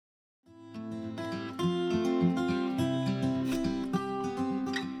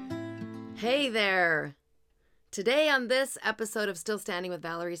Hey there! Today on this episode of Still Standing with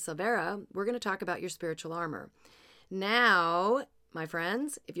Valerie Silvera, we're going to talk about your spiritual armor. Now, my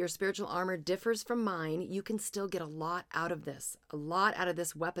friends, if your spiritual armor differs from mine, you can still get a lot out of this. A lot out of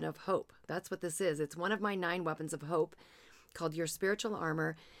this weapon of hope. That's what this is. It's one of my 9 weapons of hope called your spiritual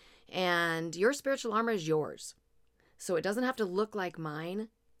armor. And your spiritual armor is yours. So it doesn't have to look like mine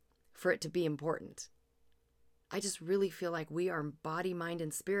for it to be important. I just really feel like we are body, mind,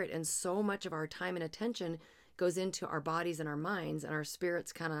 and spirit, and so much of our time and attention goes into our bodies and our minds, and our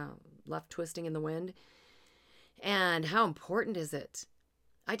spirits kind of left twisting in the wind. And how important is it?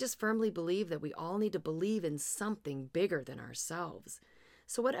 I just firmly believe that we all need to believe in something bigger than ourselves.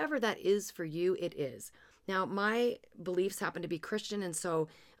 So whatever that is for you, it is. Now, my beliefs happen to be Christian, and so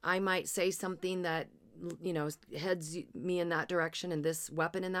I might say something that, heads me in that direction and this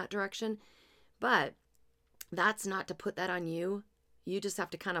weapon in that direction. But that's not to put that on you. You just have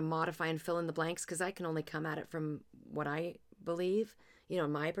to kind of modify and fill in the blanks, because I can only come at it from what I believe,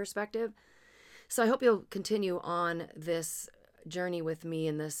 my perspective. So I hope you'll continue on this journey with me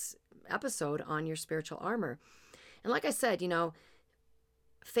in this episode on your spiritual armor. And like I said,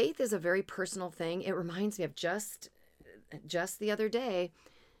 faith is a very personal thing. It reminds me of just the other day,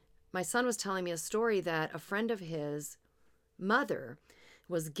 my son was telling me a story that a friend of his mother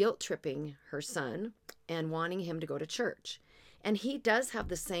was guilt tripping her son and wanting him to go to church. And he does have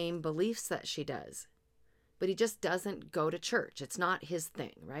the same beliefs that she does, but he just doesn't go to church. It's not his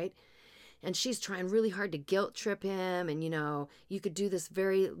thing, right? And she's trying really hard to guilt trip him. And, you could do this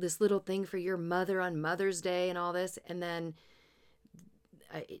little thing for your mother on Mother's Day and all this. And then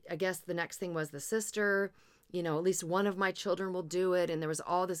I guess the next thing was the sister, at least one of my children will do it. And there was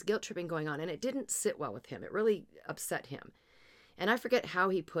all this guilt tripping going on, and it didn't sit well with him. It really upset him. And I forget how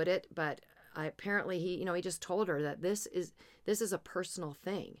he put it, but apparently he just told her that this is a personal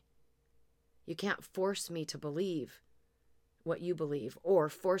thing. You can't force me to believe what you believe, or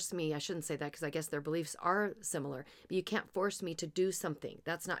force me, I shouldn't say that because I guess their beliefs are similar, but you can't force me to do something.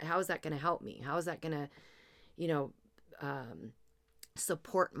 That's not, how is that going to help me? How is that going to,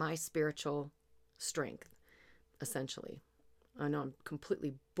 support my spiritual strength, essentially? I know I'm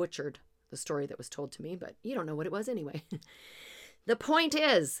completely butchered the story that was told to me, but you don't know what it was anyway. The point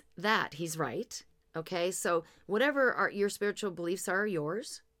is that he's right. Okay, so whatever your spiritual beliefs are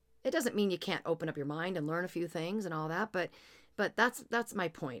yours. It doesn't mean you can't open up your mind and learn a few things and all that, but that's my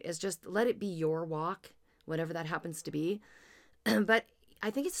point, is just let it be your walk, whatever that happens to be. But I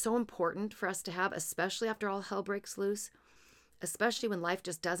think it's so important for us to have, especially after all hell breaks loose, especially when life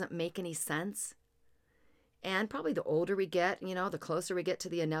just doesn't make any sense. And probably the older we get, the closer we get to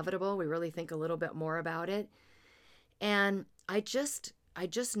the inevitable, we really think a little bit more about it. And I just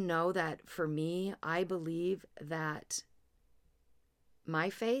know that for me, I believe that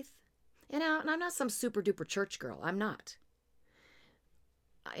my faith, and I'm not some super duper church girl. I'm not.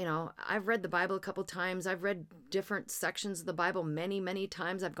 I've read the Bible a couple times. I've read different sections of the Bible many, many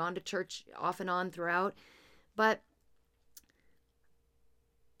times. I've gone to church off and on throughout. But,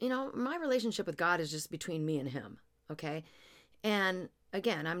 my relationship with God is just between me and him. Okay. And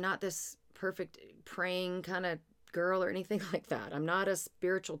again, I'm not this perfect praying kind of girl or anything like that. I'm not a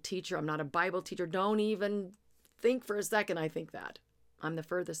spiritual teacher. I'm not a Bible teacher. Don't even think for a second I think that. I'm the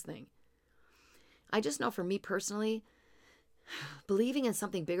furthest thing. I just know for me personally, believing in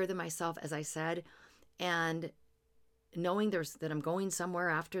something bigger than myself, as I said, and knowing that I'm going somewhere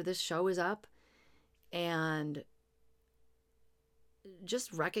after this show is up, and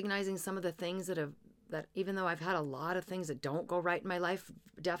just recognizing some of the things that even though I've had a lot of things that don't go right in my life,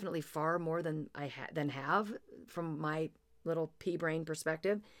 definitely far more than have from my little pea brain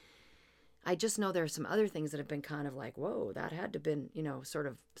perspective, I just know there are some other things that have been kind of like, whoa, that had to have been, sort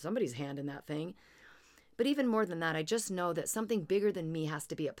of somebody's hand in that thing. But even more than that, I just know that something bigger than me has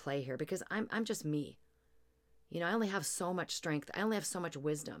to be at play here, because I'm just me. I only have so much strength. I only have so much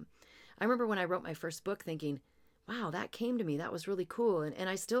wisdom. I remember when I wrote my first book thinking, wow, that came to me. That was really cool. And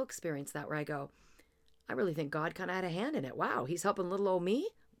I still experience that, where I go, I really think God kind of had a hand in it. Wow, he's helping little old me?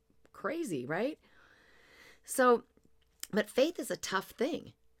 Crazy, right? So, but faith is a tough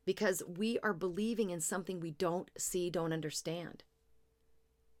thing, because we are believing in something we don't see, don't understand.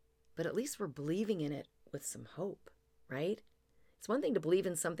 But at least we're believing in it with some hope, right? It's one thing to believe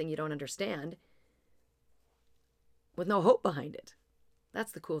in something you don't understand with no hope behind it.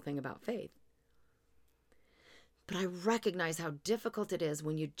 That's the cool thing about faith. But I recognize how difficult it is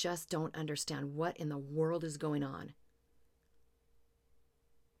when you just don't understand what in the world is going on.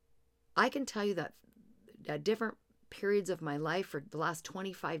 I can tell you that at different periods of my life for the last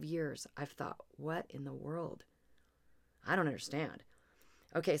 25 years, I've thought, what in the world? I don't understand.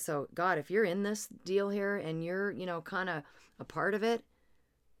 Okay, so God, if you're in this deal here and you're, kind of a part of it,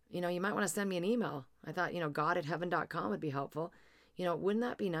 you might want to send me an email. I thought, god@heaven.com would be helpful. Wouldn't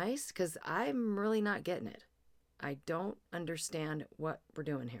that be nice? Because I'm really not getting it. I don't understand what we're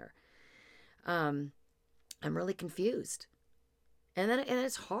doing here. I'm really confused. And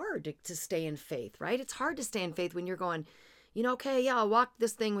it's hard to stay in faith, right? It's hard to stay in faith when you're going, okay, yeah, I'll walk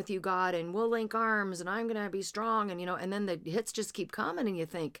this thing with you, God, and we'll link arms and I'm going to be strong. And then the hits just keep coming and you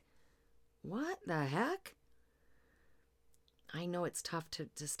think, what the heck? I know it's tough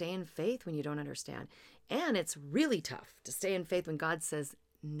to stay in faith when you don't understand. And it's really tough to stay in faith when God says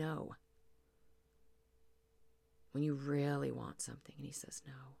no. When you really want something and he says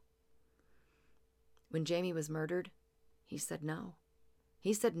no. When Jamie was murdered, he said no.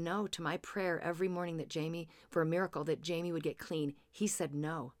 He said no to my prayer every morning for a miracle that Jamie would get clean. He said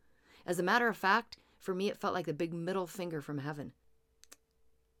no. As a matter of fact, for me, it felt like the big middle finger from heaven.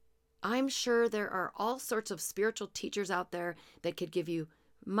 I'm sure there are all sorts of spiritual teachers out there that could give you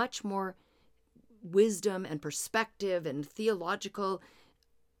much more wisdom and perspective and theological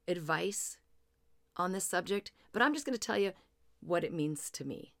advice on this subject, but I'm just going to tell you what it means to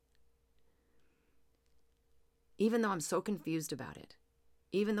me. Even though I'm so confused about it,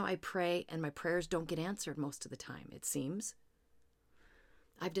 even though I pray and my prayers don't get answered most of the time, it seems,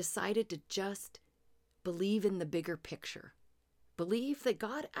 I've decided to just believe in the bigger picture. Believe that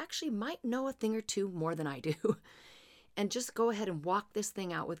God actually might know a thing or two more than I do. And just go ahead and walk this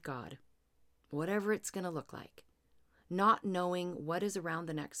thing out with God, whatever it's going to look like. Not knowing what is around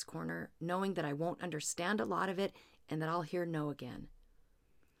the next corner, knowing that I won't understand a lot of it and that I'll hear no again.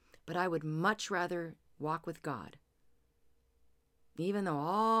 But I would much rather walk with God, even though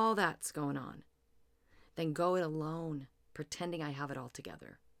all that's going on, than go it alone, pretending I have it all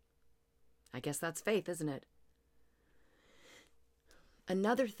together. I guess that's faith, isn't it?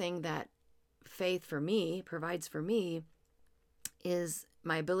 Another thing that faith for me provides for me is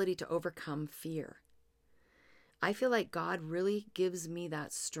my ability to overcome fear. I feel like God really gives me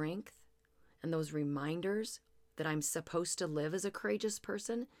that strength and those reminders that I'm supposed to live as a courageous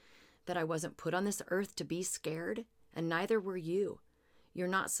person, that I wasn't put on this earth to be scared, and neither were you. You're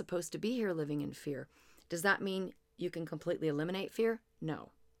not supposed to be here living in fear. Does that mean you can completely eliminate fear? No.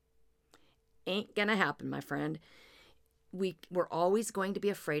 Ain't gonna happen, my friend. We're always going to be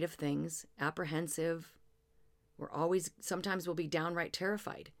afraid of things, apprehensive. Sometimes we'll be downright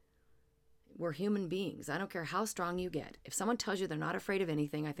terrified. We're human beings. I don't care how strong you get. If someone tells you they're not afraid of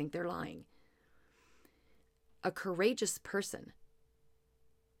anything, I think they're lying. A courageous person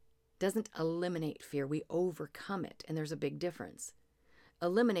doesn't eliminate fear. We overcome it, and there's a big difference.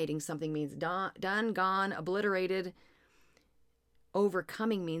 Eliminating something means done, gone, obliterated.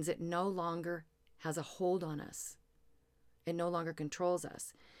 Overcoming means it no longer has a hold on us. It no longer controls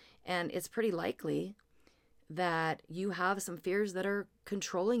us. And it's pretty likely that you have some fears that are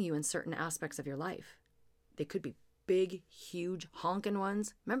controlling you in certain aspects of your life. They could be big, huge, honking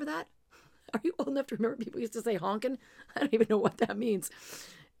ones. Remember that? Are you old enough to remember people used to say honking? I don't even know what that means.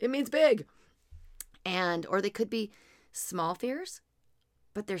 It means big. Or they could be small fears,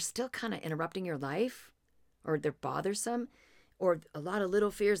 but they're still kind of interrupting your life, or they're bothersome, or a lot of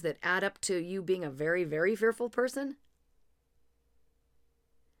little fears that add up to you being a very, very fearful person.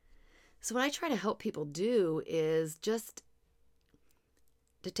 So what I try to help people do is just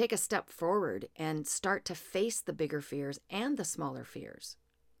to take a step forward and start to face the bigger fears and the smaller fears.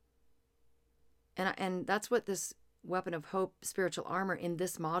 And that's what this Weapon of Hope spiritual armor in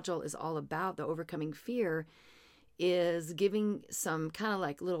this module is all about. The overcoming fear is giving some kind of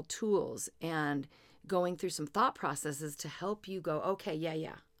like little tools and going through some thought processes to help you go, okay,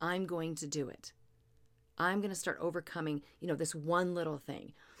 yeah, I'm going to do it. I'm going to start overcoming, this one little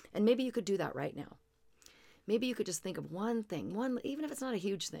thing. And maybe you could do that right now. Maybe you could just think of one thing, even if it's not a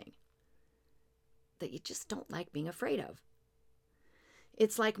huge thing, that you just don't like being afraid of.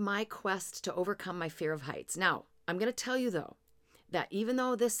 It's like my quest to overcome my fear of heights. Now, I'm going to tell you, though, that even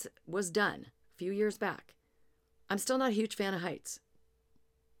though this was done a few years back, I'm still not a huge fan of heights.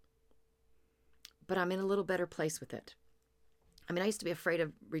 But I'm in a little better place with it. I mean, I used to be afraid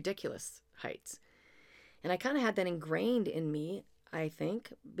of ridiculous heights. And I kind of had that ingrained in me, I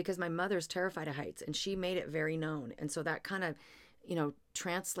think, because my mother's terrified of heights and she made it very known. And so that kind of,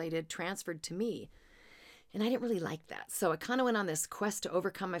 transferred to me. And I didn't really like that. So I kind of went on this quest to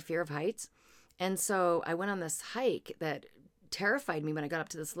overcome my fear of heights. And so I went on this hike that terrified me when I got up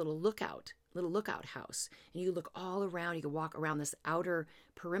to this little lookout house. And you could look all around. You could walk around this outer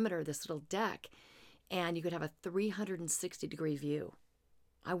perimeter, this little deck, and you could have a 360-degree view.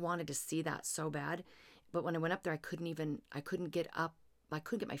 I wanted to see that so bad. But when I went up there, I couldn't get up I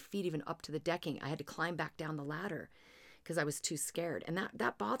couldn't get my feet even up to the decking. I had to climb back down the ladder because I was too scared. And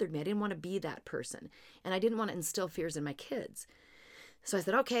that bothered me. I didn't want to be that person. And I didn't want to instill fears in my kids. So I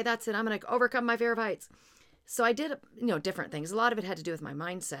said, okay, that's it. I'm going to overcome my fear of heights. So I did, different things. A lot of it had to do with my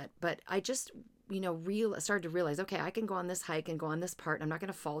mindset, but I just, started to realize, okay, I can go on this hike and go on this part. I'm not going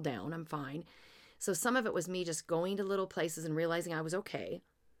to fall down. I'm fine. So some of it was me just going to little places and realizing I was okay.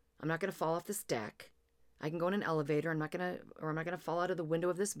 I'm not going to fall off this deck. I can go in an elevator. I'm not going to fall out of the window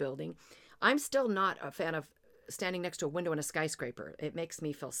of this building. I'm still not a fan of standing next to a window in a skyscraper. It makes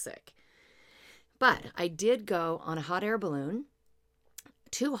me feel sick. But I did go on a hot air balloon,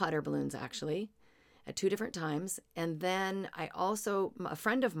 2 hot air balloons actually, at 2 different times. And then a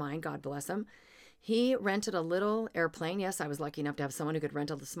friend of mine, God bless him, he rented a little airplane. Yes, I was lucky enough to have someone who could rent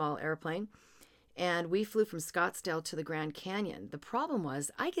a small airplane. And we flew from Scottsdale to the Grand Canyon. The problem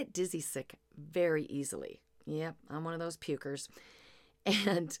was I get dizzy sick very easily. Yep, I'm one of those pukers.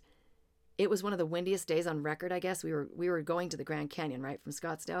 And it was one of the windiest days on record, I guess. We were going to the Grand Canyon, right, from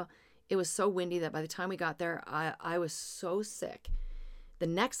Scottsdale. It was so windy that by the time we got there, I was so sick. The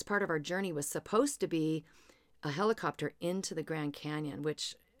next part of our journey was supposed to be a helicopter into the Grand Canyon,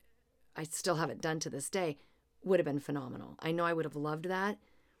 which I still haven't done to this day. Would have been phenomenal. I know I would have loved that.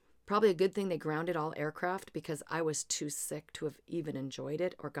 Probably a good thing they grounded all aircraft because I was too sick to have even enjoyed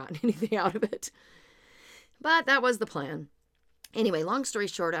it or gotten anything out of it. But that was the plan. Anyway, long story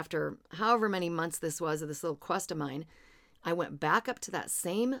short, after however many months this was of this little quest of mine, I went back up to that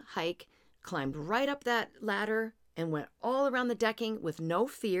same hike, climbed right up that ladder, and went all around the decking with no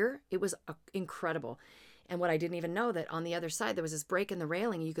fear. It was incredible. And what I didn't even know, that on the other side, there was this break in the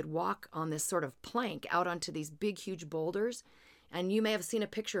railing. You could walk on this sort of plank out onto these big, huge boulders. And you may have seen a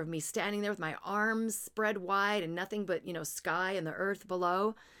picture of me standing there with my arms spread wide and nothing but, sky and the earth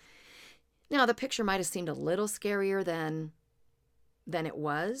below. Now, the picture might have seemed a little scarier than it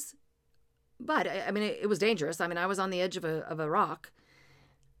was. But, it was dangerous. I was on the edge of a rock.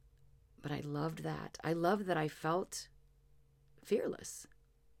 But I loved that. I loved that I felt fearless.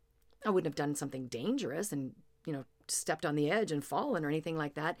 I wouldn't have done something dangerous and, stepped on the edge and fallen or anything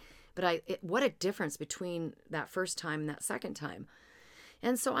like that. But what a difference between that first time and that second time.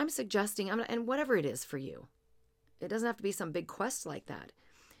 And so I'm suggesting, and whatever it is for you, it doesn't have to be some big quest like that.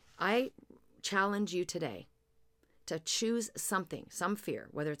 I challenge you today to choose something, some fear,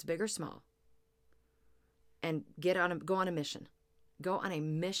 whether it's big or small, and go on a mission. Go on a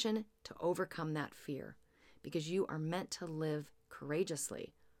mission to overcome that fear because you are meant to live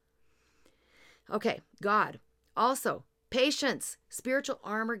courageously. Okay, God. Also, patience. Spiritual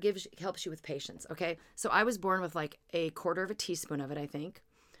armor helps you with patience, okay? So I was born with like a 1/4 teaspoon of it, I think.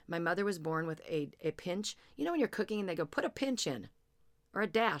 My mother was born with a pinch. When you're cooking and they go, put a pinch in or a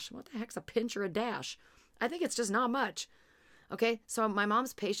dash. What the heck's a pinch or a dash? I think it's just not much. Okay, so my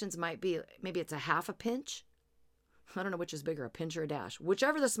mom's patience might be, maybe it's a 1/2 pinch. I don't know which is bigger, a pinch or a dash.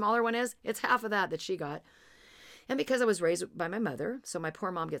 Whichever the smaller one is, it's 1/2 of that she got. And because I was raised by my mother, so my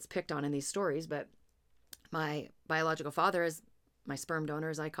poor mom gets picked on in these stories, but my biological father, as my sperm donor,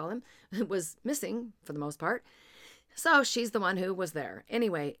 as I call him, was missing for the most part. So she's the one who was there.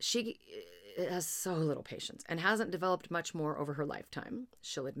 Anyway, she has so little patience and hasn't developed much more over her lifetime,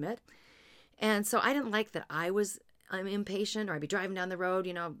 she'll admit. And so I didn't like that I'm impatient, or I'd be driving down the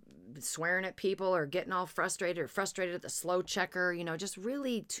road, swearing at people or getting all frustrated at the slow checker, just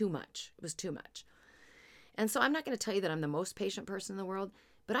really too much. It was too much. And so I'm not going to tell you that I'm the most patient person in the world,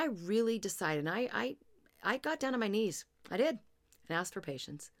 but I really decided, and I got down on my knees. I did, and asked for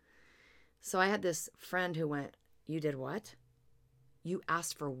patience. So I had this friend who went, "You did what? You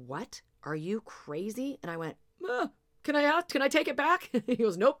asked for what? Are you crazy?" And I went, "Can I ask? Can I take it back?" He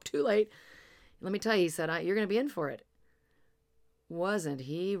goes, "Nope, too late." Let me tell you, he said, "You're going to be in for it." Wasn't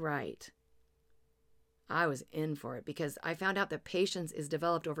he right? I was in for it because I found out that patience is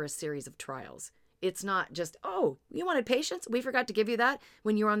developed over a series of trials. It's not just, "Oh, you wanted patience? We forgot to give you that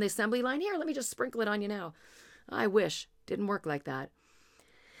when you were on the assembly line. Here, let me just sprinkle it on you now." I wish. Didn't work like that.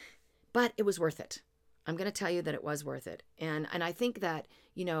 But it was worth it. I'm going to tell you that it was worth it. And I think that,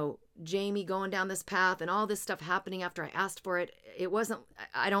 Jamie going down this path and all this stuff happening after I asked for it,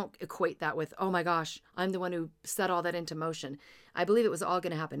 I don't equate that with, oh my gosh, I'm the one who set all that into motion. I believe it was all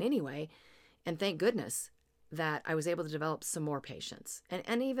going to happen anyway. And thank goodness that I was able to develop some more patience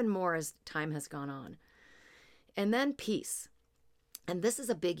and even more as time has gone on. And then peace. And this is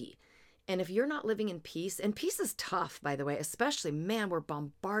a biggie. And if you're not living in peace, and peace is tough, by the way, especially, man, we're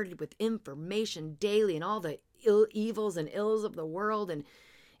bombarded with information daily and all the evils and ills of the world and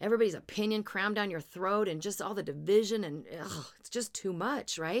everybody's opinion crammed down your throat and just all the division and it's just too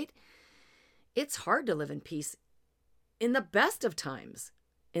much, right? It's hard to live in peace in the best of times.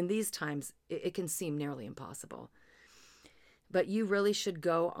 In these times, it can seem nearly impossible. But you really should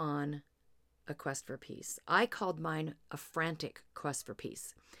go on a quest for peace. I called mine a frantic quest for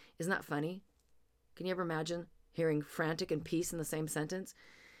peace. Isn't that funny? Can you ever imagine hearing frantic and peace in the same sentence?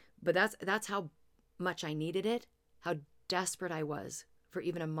 But that's how much I needed it, how desperate I was for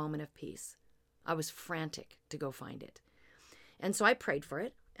even a moment of peace. I was frantic to go find it. And so I prayed for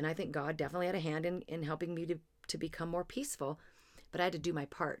it, and I think God definitely had a hand in helping me to become more peaceful, but I had to do my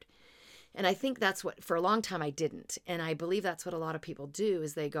part. And I think that's what, for a long time, I didn't. And I believe that's what a lot of people do,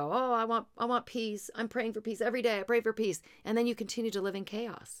 is they go, oh, I want peace. I'm praying for peace every day. I pray for peace. And then you continue to live in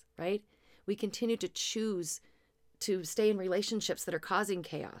chaos, right? We continue to choose to stay in relationships that are causing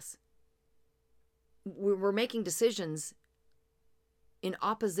chaos. We're making decisions in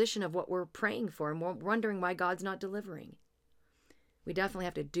opposition of what we're praying for, and we're wondering why God's not delivering. We definitely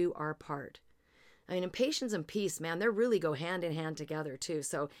have to do our part. I mean, and patience and peace, man, they really go hand in hand together too.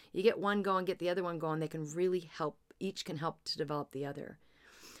 So you get one going, get the other one going. They can really help. Each can help to develop the other.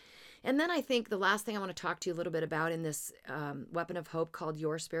 And then I think the last thing I want to talk to you a little bit about in this weapon of hope called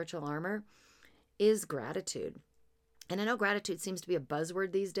Your Spiritual Armor is gratitude. And I know gratitude seems to be a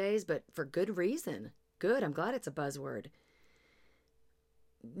buzzword these days, but for good reason. Good. I'm glad it's a buzzword.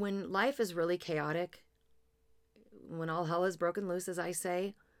 When life is really chaotic, when all hell is broken loose, as I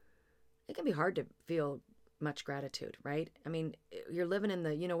say, it can be hard to feel much gratitude, right? I mean, you're living in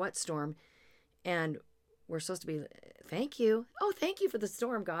the you-know-what storm, and we're supposed to be, thank you. Oh, thank you for the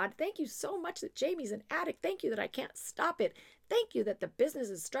storm, God. Thank you so much that Jamie's an addict. Thank you that I can't stop it. Thank you that the business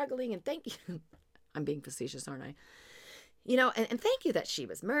is struggling, and thank you. I'm being facetious, aren't I? You know, and thank you that she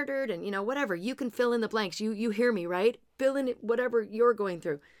was murdered, and, you know, whatever. You can fill in the blanks. You hear me, right? Fill in whatever you're going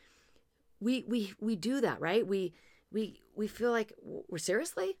through. We do that, right? We feel like, we're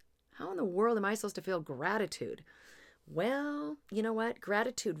seriously? How in the world am I supposed to feel gratitude? Well, you know what?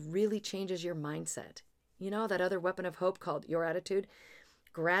 Gratitude really changes your mindset. You know, that other weapon of hope called your attitude?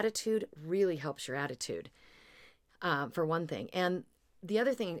 Gratitude really helps your attitude, for one thing. And the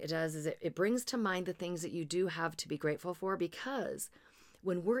other thing it does is it brings to mind the things that you do have to be grateful for, because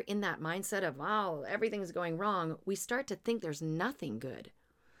when we're in that mindset of, wow, everything's going wrong, we start to think there's nothing good.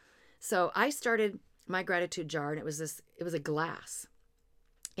 So I started my gratitude jar, and it was a glass.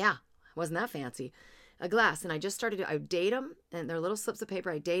 Yeah, wasn't that fancy. A glass. And I just started I date them, and they're little slips of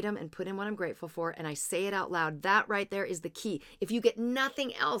paper. I date them and put in what I'm grateful for, and I say it out loud. That right there is the key. If you get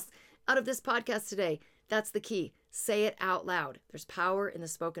nothing else out of this podcast today, that's the key. Say it out loud. There's power in the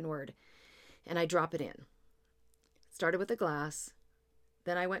spoken word. And I drop it in. Started with a glass.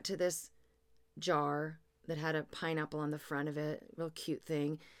 Then I went to this jar that had a pineapple on the front of it. Real cute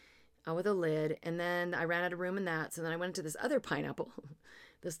thing. With a lid. And then I ran out of room in that. So then I went into this other pineapple.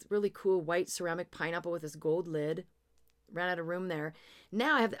 This really cool white ceramic pineapple with this gold lid. Ran out of room there.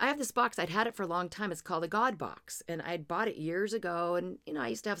 Now I have this box. I'd had it for a long time. It's called a God box. And I'd bought it years ago. And, you know, I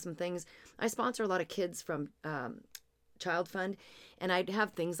used to have some things. I sponsor a lot of kids from Child Fund. And I'd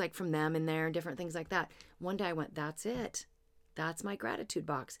have things like from them in there and different things like that. One day I went, that's it. That's my gratitude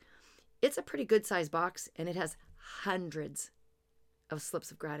box. It's a pretty good size box. And it has hundreds of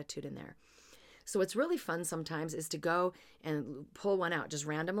slips of gratitude in there. So what's really fun sometimes is to go and pull one out just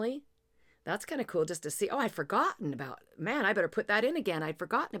randomly. That's kind of cool just to see, oh, I'd forgotten about, man, I better put that in again. I'd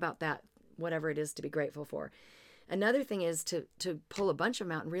forgotten about that, whatever it is to be grateful for. Another thing is to pull a bunch of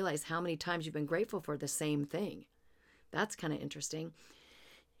them out and realize how many times you've been grateful for the same thing. That's kind of interesting.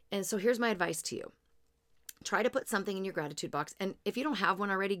 And so here's my advice to you. Try to put something in your gratitude box. And if you don't have one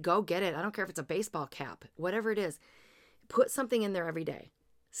already, go get it. I don't care if it's a baseball cap, whatever it is. Put something in there every day.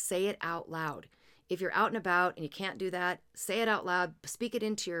 Say it out loud. If you're out and about and you can't do that, say it out loud. Speak it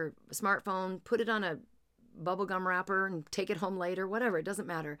into your smartphone. Put it on a bubblegum wrapper and take it home later, whatever. It doesn't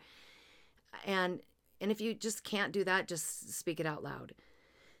matter. And if you just can't do that, just speak it out loud.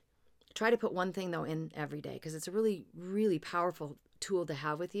 Try to put one thing, though, in every day, because it's a really, really powerful tool to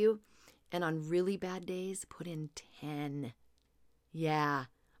have with you. And on really bad days, put in 10. Yeah.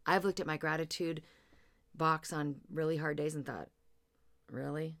 I've looked at my gratitude box on really hard days and thought,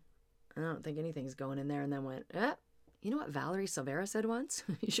 really? I don't think anything's going in there. And then went, you know what Valerie Silvera said once?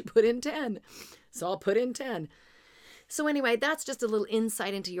 You should put in 10. So I'll put in 10. So anyway, that's just a little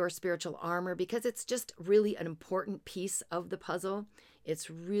insight into your spiritual armor, because it's just really an important piece of the puzzle. It's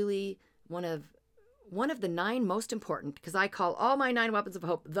really one of the 9 most important, because I call all my 9 weapons of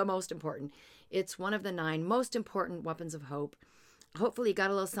hope the most important. It's one of the 9 most important weapons of hope. Hopefully you got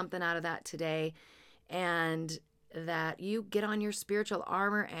a little something out of that today, and that you get on your spiritual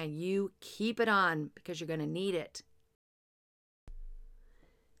armor and you keep it on, because you're going to need it.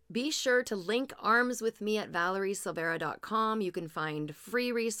 Be sure to link arms with me at valeriesilvera.com. You can find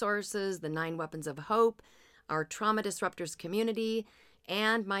free resources, the 9 Weapons of Hope, our Trauma Disruptors community,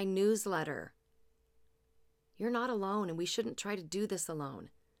 and my newsletter. You're not alone, and we shouldn't try to do this alone.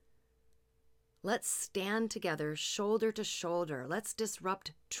 Let's stand together, shoulder to shoulder. Let's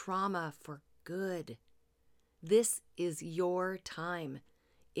disrupt trauma for good. This is your time.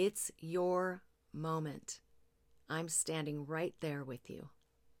 It's your moment. I'm standing right there with you.